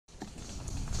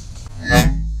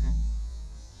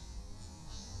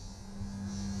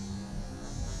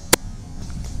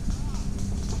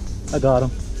I got him.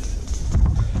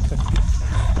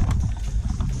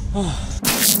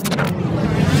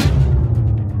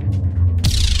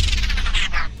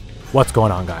 What's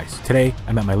going on, guys? Today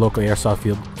I'm at my local airsoft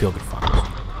field of fun.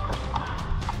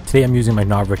 Today I'm using my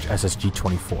Novritsch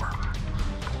SSG24.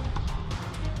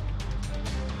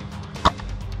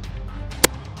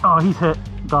 Oh, he's hit.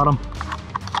 Got him.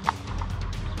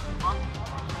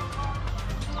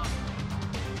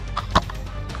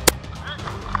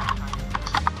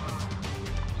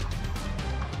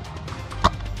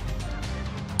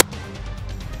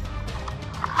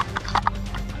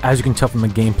 As you can tell from the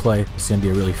gameplay, this is going to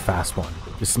be a really fast one.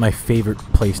 This is my favorite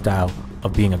play style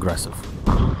of being aggressive.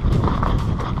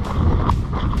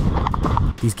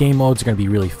 These game modes are going to be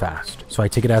really fast, so I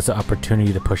take it as an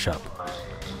opportunity to push up.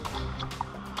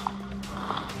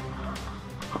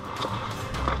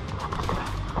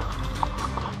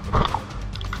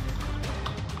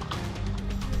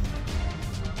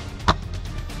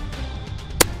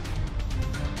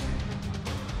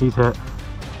 He's hit.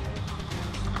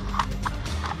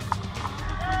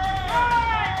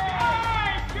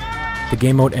 The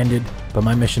game mode ended, but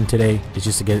my mission today is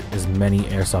just to get as many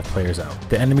airsoft players out.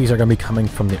 The enemies are going to be coming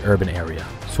from the urban area,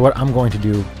 so what I'm going to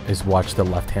do is watch the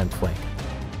left-hand flank.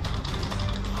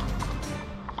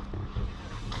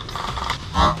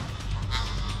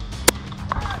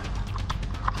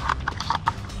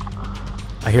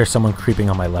 I hear someone creeping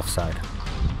on my left side.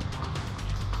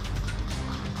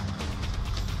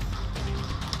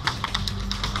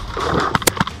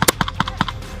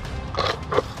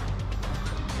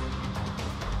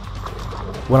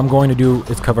 What I'm going to do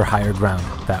is cover higher ground,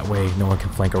 that way no one can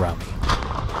flank around me.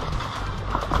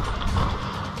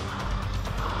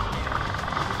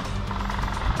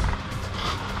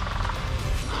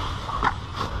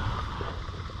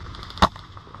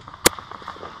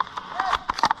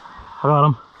 I got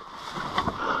him.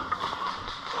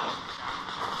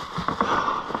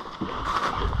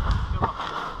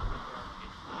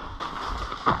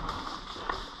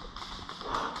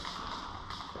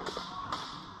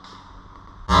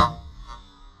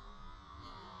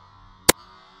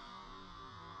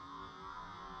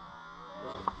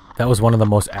 That was one of the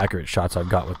most accurate shots I've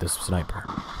got with this sniper.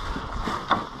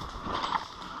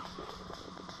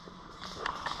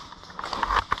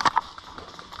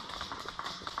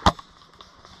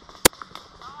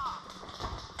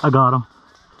 I got him.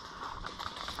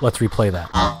 Let's replay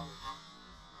that.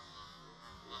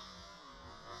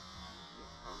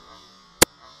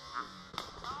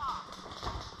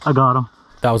 I got him.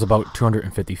 That was about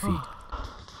 250 feet.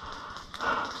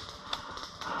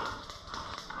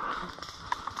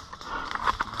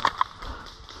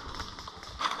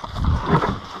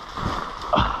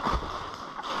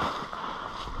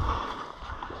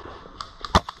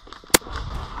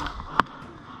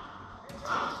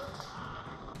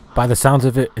 By the sounds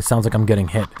of it, it sounds like I'm getting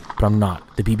hit, but I'm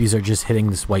not. The BBs are just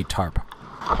hitting this white tarp.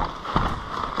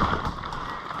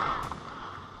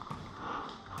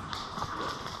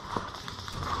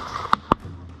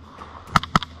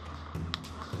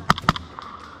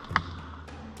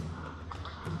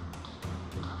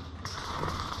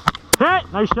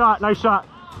 Hit! Nice shot, nice shot.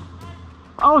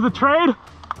 Oh, it was a trade?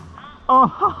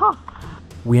 Oh,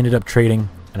 we ended up trading,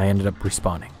 and I ended up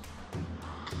respawning.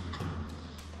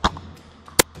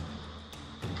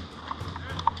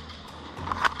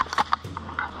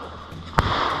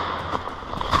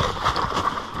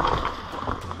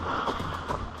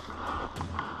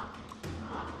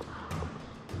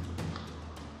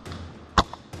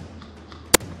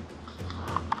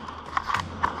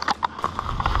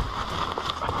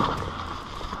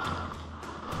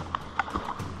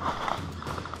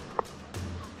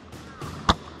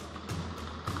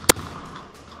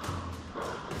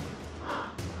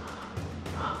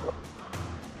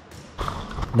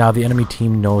 Now the enemy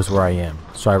team knows where I am,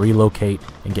 so I relocate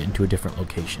and get into a different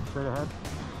location. Straight ahead.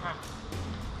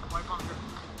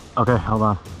 Okay, hold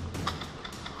on.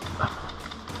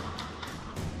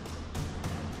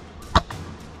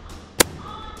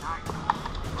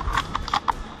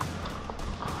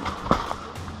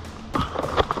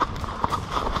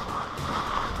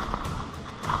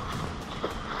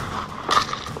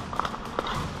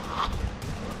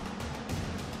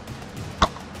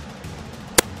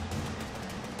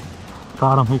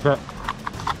 Got him, he's hit.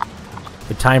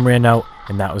 The time ran out,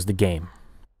 and that was the game.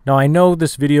 Now I know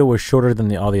this video was shorter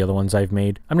than all the other ones I've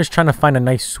made. I'm just trying to find a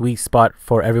nice sweet spot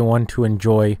for everyone to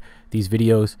enjoy these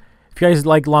videos. If you guys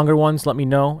like longer ones, let me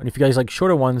know. And if you guys like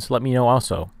shorter ones, let me know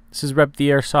also. This is Rep the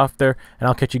Airsofter, and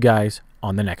I'll catch you guys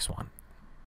on the next one.